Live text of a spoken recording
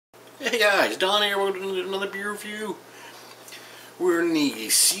Hey guys, Don here. We're doing another beer review. We're in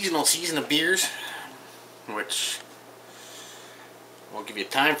the seasonal season of beers, which won't give you a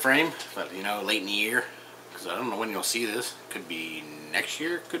time frame, but you know, late in the year, because I don't know when you'll see this. Could be next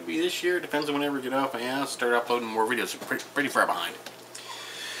year, could be this year. Depends on whenever we get off. Yeah, I'll start uploading more videos. Pretty far behind,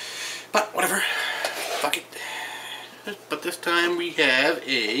 but whatever. Fuck it. But this time we have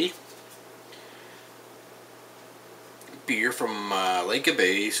a beer from Lake of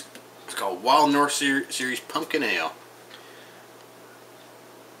Bays. It's called Wild North Series Pumpkin Ale.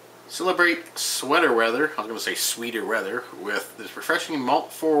 Celebrate sweater weather, I was going to say sweeter weather, with this refreshing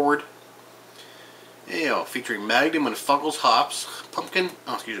malt forward ale featuring Magnum and Fuggles hops, pumpkin,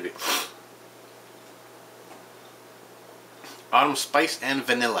 autumn spice and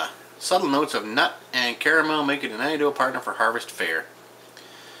vanilla. Subtle notes of nut and caramel make it an ideal partner for harvest fare.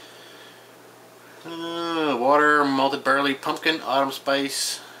 Water, malted barley, pumpkin, autumn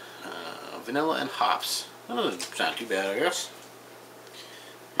spice, vanilla, and hops. That doesn't sound too bad, I guess.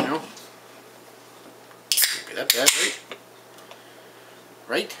 You know, can't be that bad, right?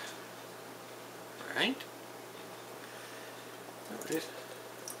 Right? Right? Alright.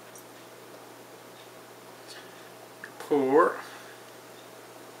 Pour.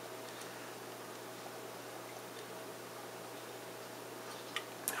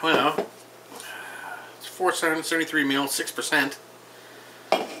 Well, it's 473 ml, 6%.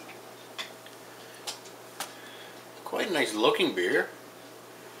 Quite a nice looking beer.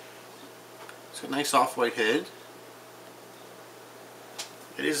 It's got a nice off-white head.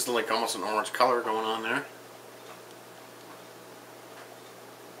 It is like almost an orange color going on there.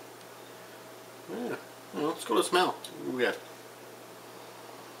 Yeah. Well, let's go to smell. What do we got?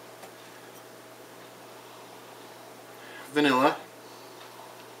 Vanilla.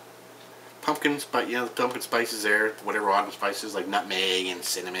 Pumpkin spice, yeah, the pumpkin spices there. Whatever autumn spices like nutmeg and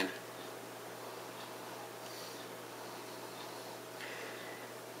cinnamon.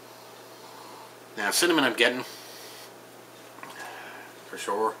 Now cinnamon I'm getting for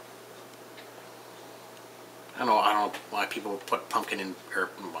sure. I don't know why people put pumpkin in, or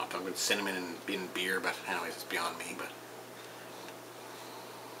pumpkin, cinnamon in beer, but anyways, it's beyond me.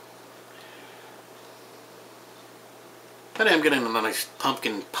 But I'm getting a nice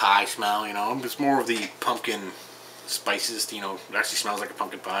pumpkin pie smell. You know, it's more of the pumpkin spices. You know, it actually smells like a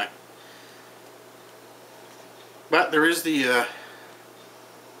pumpkin pie. But there is the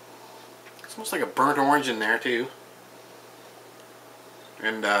it's almost like a burnt orange in there too,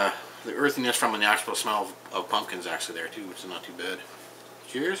 and the earthiness from the natural smell of pumpkins actually there too, which is not too bad.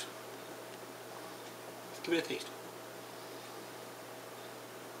 Cheers. Let's give it a taste.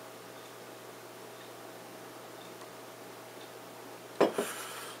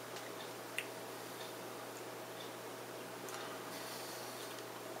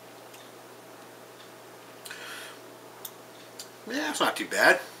 Yeah, it's not too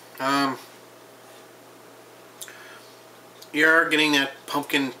bad. You are getting that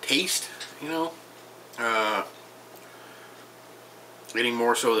pumpkin taste, you know. Getting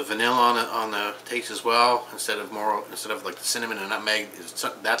more so the vanilla on the taste as well, instead of like the cinnamon and nutmeg.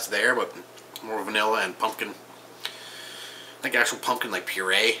 That's there, but more vanilla and pumpkin, like actual pumpkin, like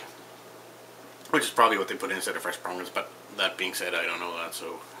puree, which is probably what they put in instead of fresh pumpkins. But that being said, I don't know that.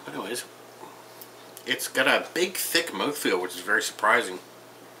 So, anyways, it's got a big, thick mouthfeel, which is very surprising.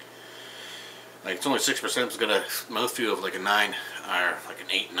 Like, it's only 6%, it's got a mouthfeel of like a 9, or like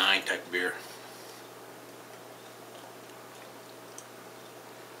an 8, 9 type of beer.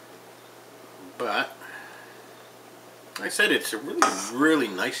 But, like I said, it's a really, really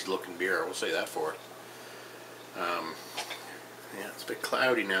nice looking beer, I will say that for it. Yeah, it's a bit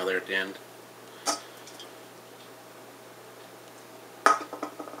cloudy now there at the end.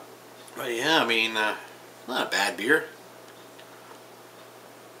 But yeah, I mean, not a bad beer.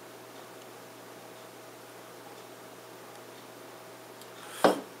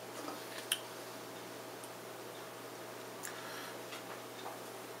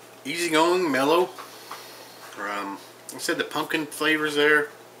 Easygoing, mellow. I said the pumpkin flavors there.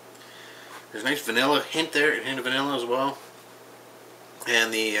 There's a nice vanilla hint there, a hint of vanilla as well.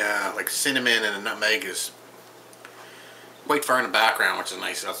 And the like cinnamon and the nutmeg is quite far in the background, which is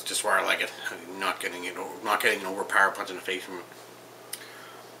nice. That's just where I like it. I'm not getting an overpower punch in the face from it.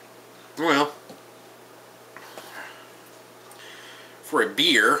 Well, for a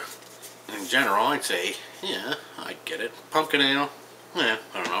beer in general, I'd say, yeah, I get it. Pumpkin ale, yeah,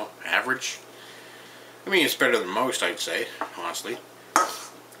 I don't know, average. I mean, it's better than most, I'd say, honestly.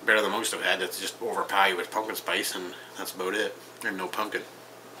 Better than most I've had that's just overpower you with pumpkin spice, and that's about it. And no pumpkin.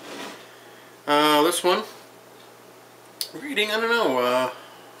 This one, reading, I don't know,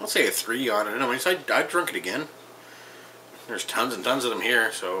 I'll say a 3 on it. Anyways, I'd drink it again. There's tons and tons of them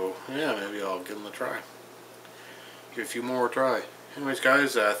here, so yeah, maybe I'll give them a try. Give a few more a try. Anyways,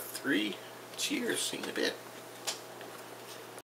 guys, 3. Cheers. See you in a bit.